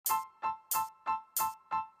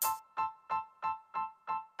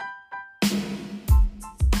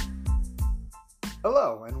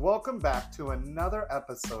Hello, and welcome back to another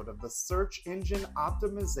episode of the Search Engine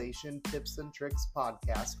Optimization Tips and Tricks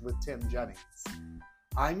podcast with Tim Jennings.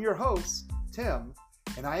 I'm your host, Tim,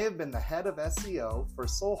 and I have been the head of SEO for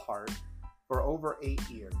Soulheart for over 8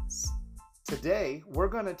 years. Today, we're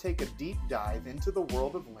going to take a deep dive into the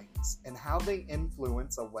world of links and how they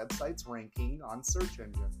influence a website's ranking on search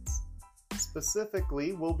engines.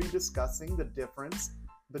 Specifically, we'll be discussing the difference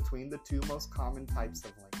between the two most common types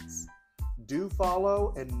of links: do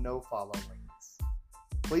follow and no follow links.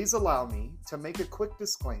 Please allow me to make a quick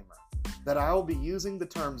disclaimer that I will be using the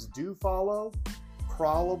terms do follow,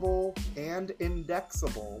 crawlable, and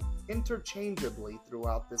indexable interchangeably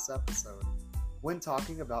throughout this episode when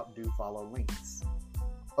talking about do follow links.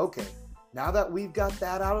 Okay, now that we've got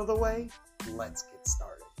that out of the way, let's get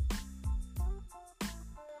started.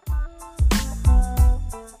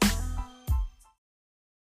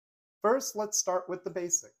 First, let's start with the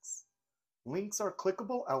basics. Links are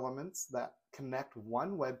clickable elements that connect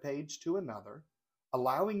one web page to another,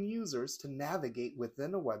 allowing users to navigate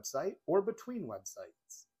within a website or between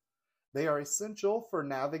websites. They are essential for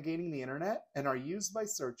navigating the internet and are used by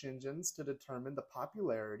search engines to determine the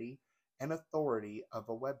popularity and authority of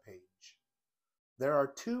a web page. There are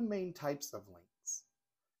two main types of links: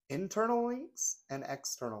 internal links and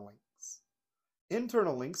external links.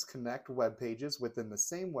 Internal links connect web pages within the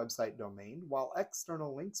same website domain, while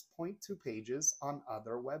external links point to pages on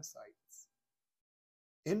other websites.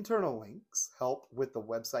 Internal links help with the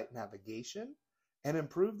website navigation and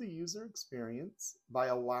improve the user experience by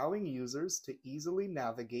allowing users to easily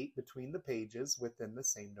navigate between the pages within the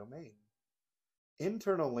same domain.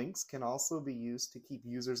 Internal links can also be used to keep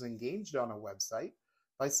users engaged on a website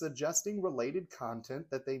by suggesting related content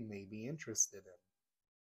that they may be interested in.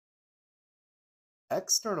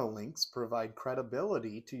 External links provide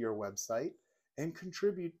credibility to your website and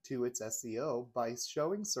contribute to its SEO by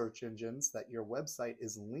showing search engines that your website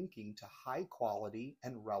is linking to high quality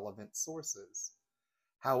and relevant sources.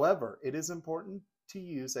 However, it is important to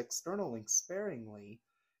use external links sparingly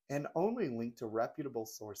and only link to reputable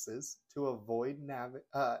sources to avoid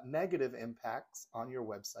negative impacts on your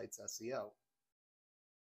website's SEO.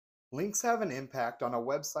 Links have an impact on a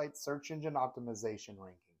website's search engine optimization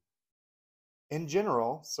ranking. In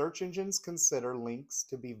general, search engines consider links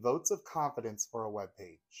to be votes of confidence for a web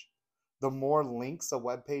page. The more links a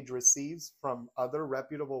web page receives from other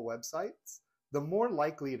reputable websites, the more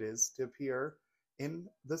likely it is to appear in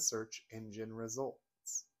the search engine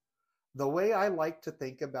results. The way I like to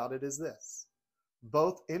think about it is this: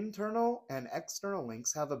 both internal and external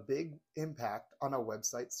links have a big impact on a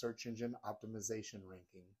website's search engine optimization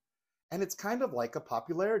ranking, and it's kind of like a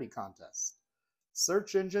popularity contest.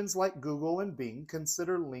 Search engines like Google and Bing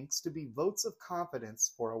consider links to be votes of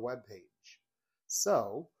confidence for a web page.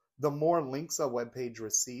 So, the more links a web page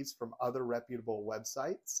receives from other reputable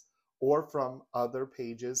websites or from other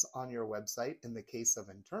pages on your website in the case of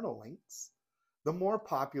internal links, the more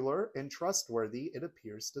popular and trustworthy it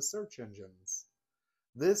appears to search engines.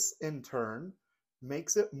 This, in turn,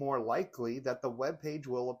 makes it more likely that the web page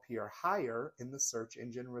will appear higher in the search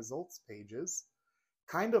engine results pages,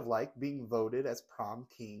 kind of like being voted as prom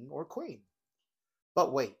king or queen.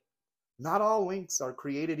 But wait, not all links are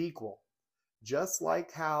created equal. Just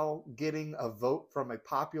like how getting a vote from a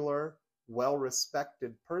popular,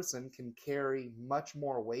 well-respected person can carry much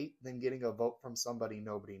more weight than getting a vote from somebody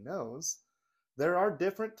nobody knows, there are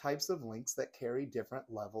different types of links that carry different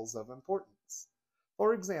levels of importance.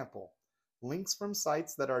 For example, links from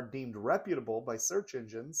sites that are deemed reputable by search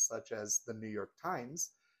engines, such as the New York Times,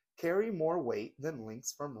 carry more weight than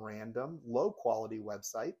links from random, low-quality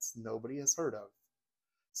websites nobody has heard of.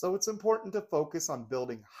 So it's important to focus on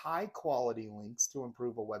building high-quality links to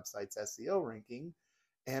improve a website's SEO ranking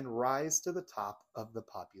and rise to the top of the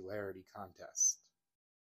popularity contest.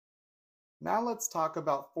 Now let's talk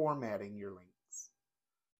about formatting your links.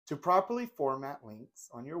 To properly format links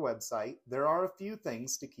on your website, there are a few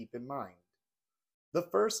things to keep in mind. The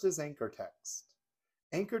first is anchor text.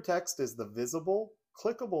 Anchor text is the visible,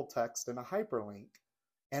 clickable text in a hyperlink,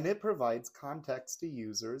 and it provides context to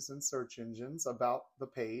users and search engines about the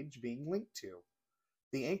page being linked to.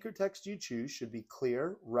 The anchor text you choose should be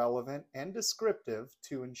clear, relevant, and descriptive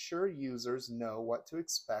to ensure users know what to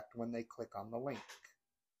expect when they click on the link.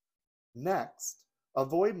 Next,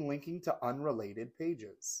 avoid linking to unrelated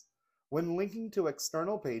pages. When linking to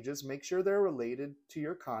external pages, make sure they're related to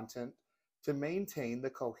your content to maintain the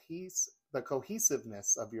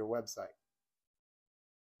cohesiveness of your website.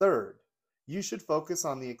 Third, you should focus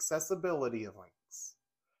on the accessibility of links.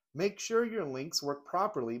 Make sure your links work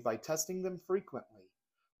properly by testing them frequently.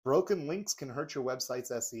 Broken links can hurt your website's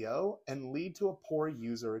SEO and lead to a poor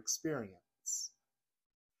user experience.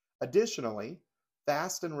 Additionally,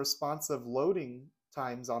 fast and responsive loading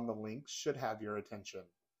times on the links should have your attention.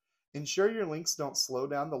 Ensure your links don't slow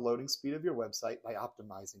down the loading speed of your website by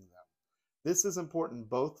optimizing them. This is important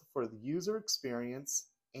both for the user experience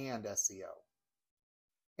and SEO.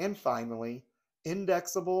 And finally,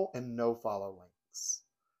 indexable and no-follow links.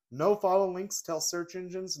 No-follow links tell search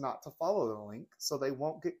engines not to follow the link, so they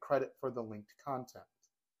won't get credit for the linked content.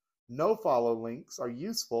 No-follow links are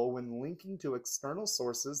useful when linking to external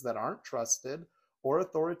sources that aren't trusted or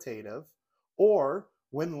authoritative, or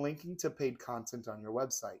when linking to paid content on your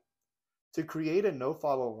website. To create a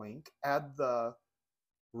no-follow link, add the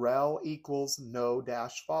rel equals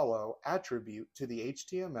no-follow attribute to the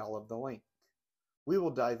HTML of the link. We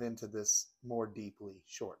will dive into this more deeply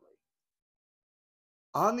shortly.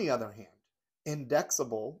 On the other hand,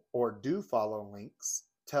 indexable or do-follow links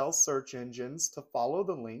tell search engines to follow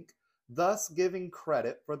the link, thus giving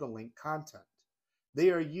credit for the link content.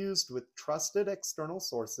 They are used with trusted external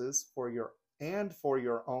sources for your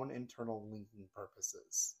own internal linking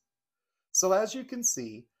purposes. So as you can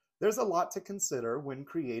see, there's a lot to consider when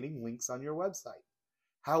creating links on your website.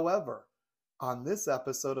 However, on this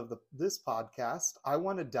episode of this podcast, I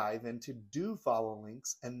want to dive into do-follow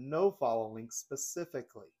links and no-follow links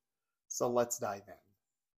specifically. So let's dive in.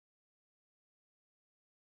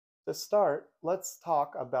 To start, let's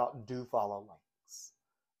talk about do-follow links.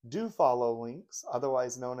 Do-follow links,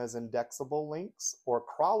 otherwise known as indexable links or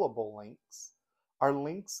crawlable links, are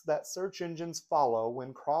links that search engines follow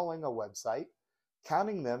when crawling a website,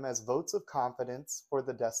 counting them as votes of confidence for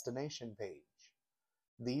the destination page.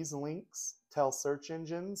 These links tell search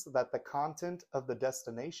engines that the content of the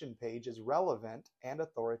destination page is relevant and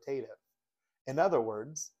authoritative. In other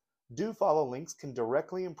words, do-follow links can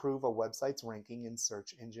directly improve a website's ranking in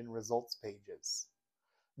search engine results pages.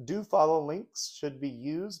 Do-follow links should be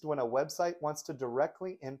used when a website wants to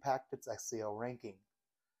directly impact its SEO ranking.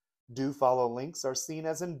 Do-follow links are seen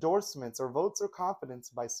as endorsements or votes of confidence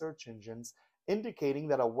by search engines, indicating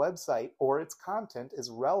that a website or its content is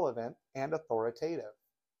relevant and authoritative.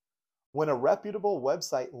 When a reputable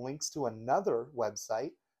website links to another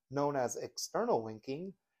website, known as external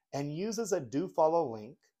linking, and uses a do-follow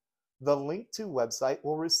link, the link to website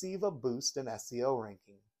will receive a boost in SEO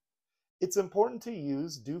ranking. It's important to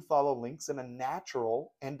use do-follow links in a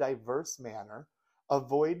natural and diverse manner,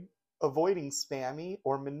 avoiding spammy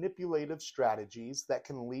or manipulative strategies that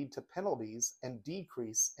can lead to penalties and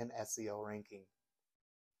decrease in SEO ranking.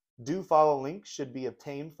 Do-follow links should be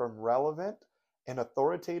obtained from relevant and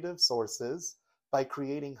authoritative sources by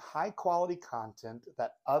creating high-quality content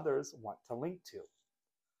that others want to link to.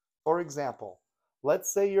 For example,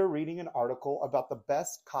 let's say you're reading an article about the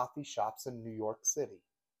best coffee shops in New York City.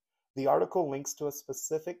 The article links to a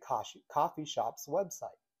specific coffee shop's website.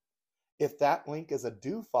 If that link is a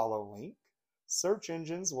do-follow link, search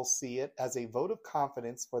engines will see it as a vote of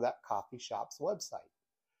confidence for that coffee shop's website.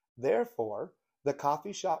 Therefore, the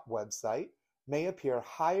coffee shop website may appear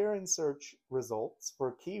higher in search results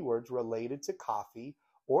for keywords related to coffee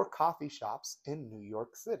or coffee shops in New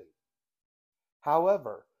York City.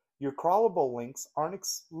 However, your crawlable links aren't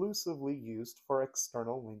exclusively used for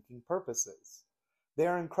external linking purposes. They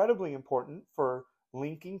are incredibly important for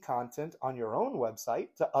linking content on your own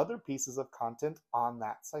website to other pieces of content on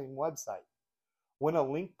that same website. When a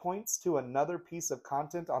link points to another piece of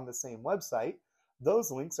content on the same website,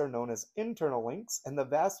 those links are known as internal links, and the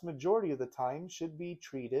vast majority of the time should be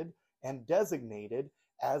treated and designated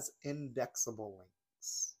as indexable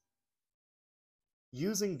links.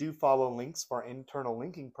 Using do-follow links for internal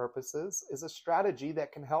linking purposes is a strategy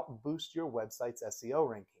that can help boost your website's SEO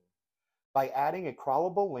ranking. By adding a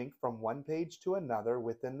crawlable link from one page to another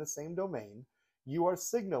within the same domain, you are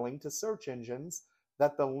signaling to search engines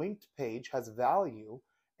that the linked page has value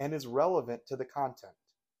and is relevant to the content.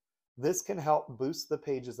 This can help boost the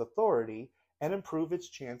page's authority and improve its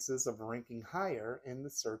chances of ranking higher in the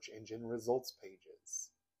search engine results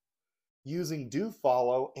pages. Using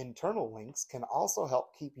do-follow internal links can also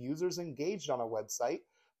help keep users engaged on a website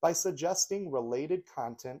by suggesting related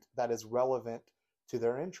content that is relevant to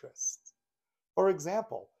their interests. For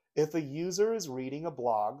example, if a user is reading a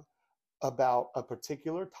blog about a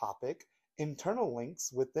particular topic, internal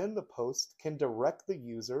links within the post can direct the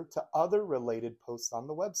user to other related posts on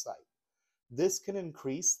the website. This can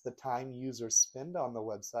increase the time users spend on the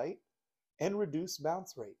website and reduce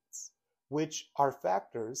bounce rates, which are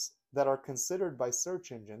factors that are considered by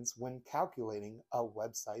search engines when calculating a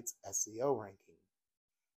website's SEO ranking.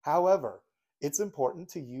 However, it's important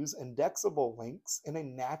to use indexable links in a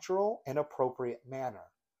natural and appropriate manner.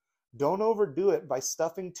 Don't overdo it by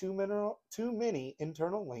stuffing too many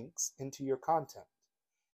internal links into your content.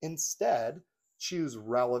 Instead, choose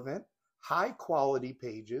relevant, high-quality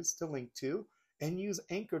pages to link to and use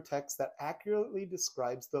anchor text that accurately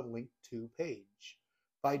describes the link to page.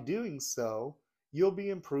 By doing so, you'll be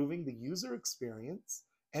improving the user experience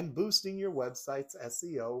and boosting your website's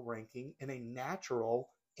SEO ranking in a natural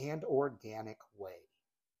and organic way.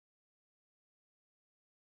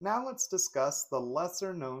 Now let's discuss the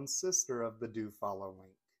lesser-known sister of the do-follow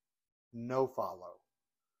link, no-follow.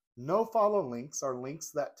 No-follow links are links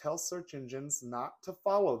that tell search engines not to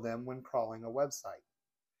follow them when crawling a website.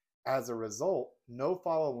 As a result,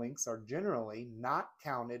 no-follow links are generally not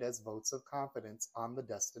counted as votes of confidence on the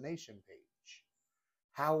destination page.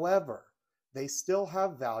 However, they still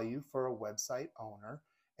have value for a website owner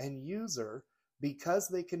and user because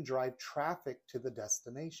they can drive traffic to the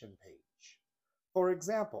destination page. For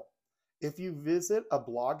example, if you visit a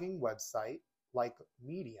blogging website like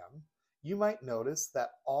Medium, you might notice that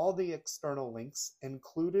all the external links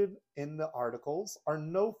included in the articles are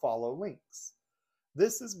no-follow links.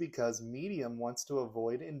 This is because Medium wants to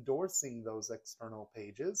avoid endorsing those external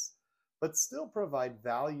pages, but still provide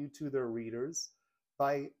value to their readers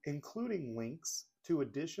by including links to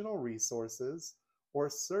additional resources or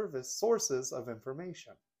sources of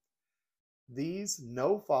information. These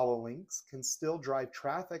no-follow links can still drive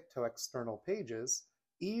traffic to external pages,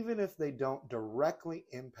 even if they don't directly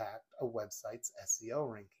impact a website's SEO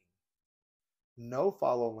ranking.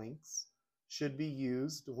 No-follow links should be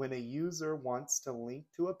used when a user wants to link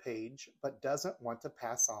to a page but doesn't want to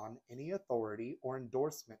pass on any authority or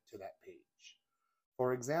endorsement to that page.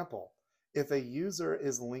 For example, if a user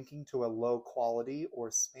is linking to a low-quality or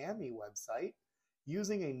spammy website,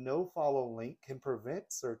 using a no-follow link can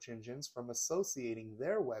prevent search engines from associating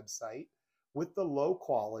their website with the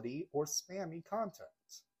low-quality or spammy content.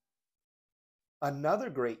 Another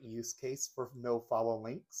great use case for no-follow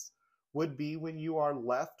links would be when you are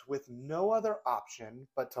left with no other option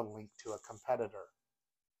but to link to a competitor.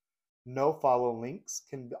 No-follow links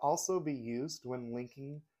can also be used when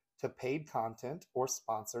linking to paid content or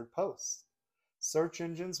sponsored posts. Search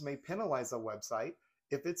engines may penalize a website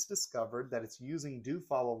if it's discovered that it's using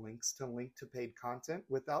do-follow links to link to paid content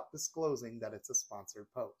without disclosing that it's a sponsored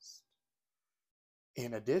post.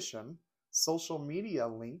 In addition, social media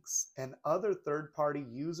links and other third-party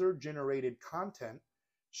user-generated content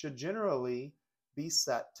should generally be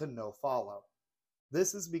set to no-follow.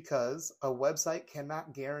 This is because a website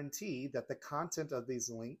cannot guarantee that the content of these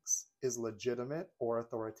links is legitimate or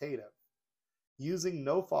authoritative. Using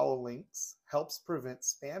no-follow links helps prevent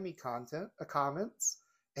spammy comments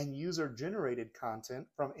and user-generated content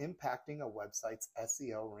from impacting a website's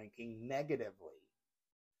SEO ranking negatively.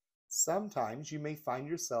 Sometimes you may find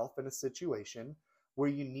yourself in a situation where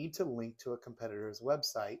you need to link to a competitor's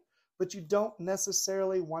website, but you don't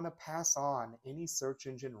necessarily want to pass on any search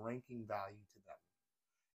engine ranking value to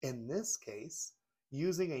them. In this case,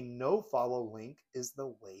 using a no-follow link is the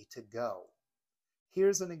way to go.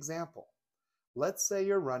 Here's an example. Let's say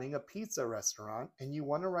you're running a pizza restaurant and you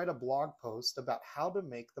want to write a blog post about how to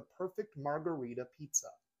make the perfect margarita pizza.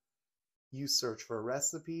 You search for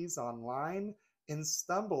recipes online and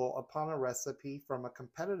stumble upon a recipe from a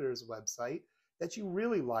competitor's website that you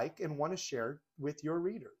really like and want to share with your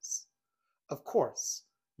readers. Of course,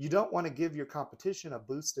 you don't want to give your competition a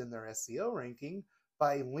boost in their SEO ranking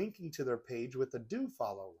by linking to their page with a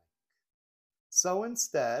do-follow link. So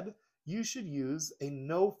instead, you should use a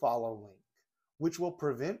no-follow link, which will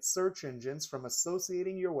prevent search engines from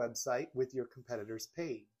associating your website with your competitor's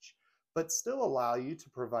page, but still allow you to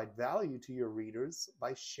provide value to your readers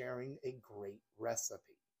by sharing a great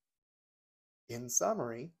recipe. In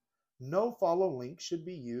summary, no-follow links should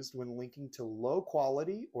be used when linking to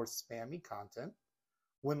low-quality or spammy content,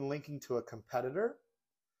 when linking to a competitor,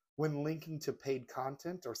 when linking to paid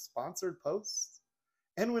content or sponsored posts,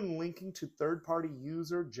 and when linking to third-party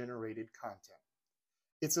user-generated content.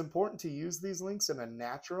 It's important to use these links in a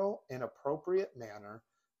natural and appropriate manner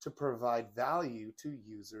to provide value to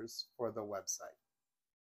users for the website.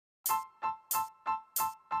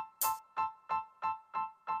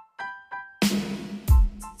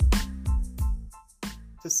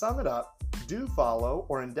 To sum it up, do-follow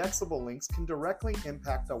or indexable links can directly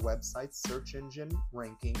impact a website's search engine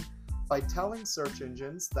ranking by telling search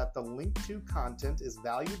engines that the link to content is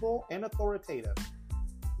valuable and authoritative.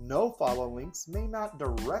 No-follow links may not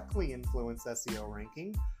directly influence SEO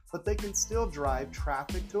ranking, but they can still drive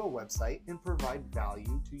traffic to a website and provide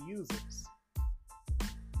value to users.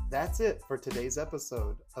 That's it for today's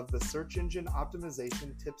episode of the Search Engine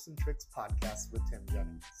Optimization Tips and Tricks podcast with Tim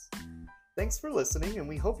Jennings. Thanks for listening, and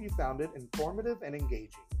we hope you found it informative and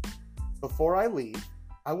engaging. Before I leave,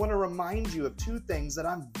 I want to remind you of two things that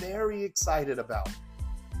I'm very excited about.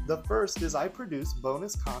 The first is I produce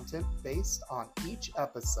bonus content based on each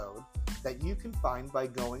episode that you can find by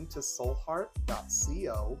going to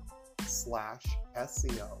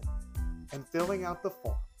soulheart.co/SEO and filling out the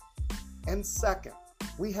form. And second,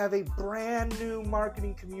 we have a brand new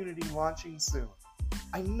marketing community launching soon.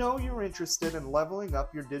 I know you're interested in leveling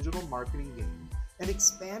up your digital marketing game and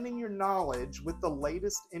expanding your knowledge with the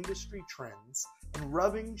latest industry trends and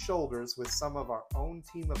rubbing shoulders with some of our own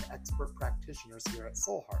team of expert practitioners here at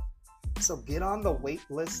SoulHeart. So get on the wait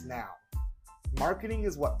list now. Marketing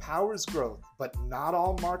is what powers growth, but not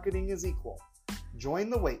all marketing is equal. Join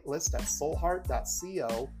the wait list at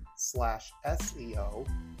soulheart.co/SEO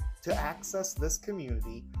to access this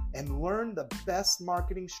community and learn the best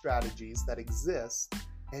marketing strategies that exist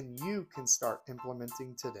and you can start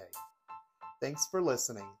implementing today. Thanks for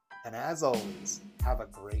listening, and as always, have a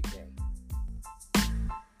great day.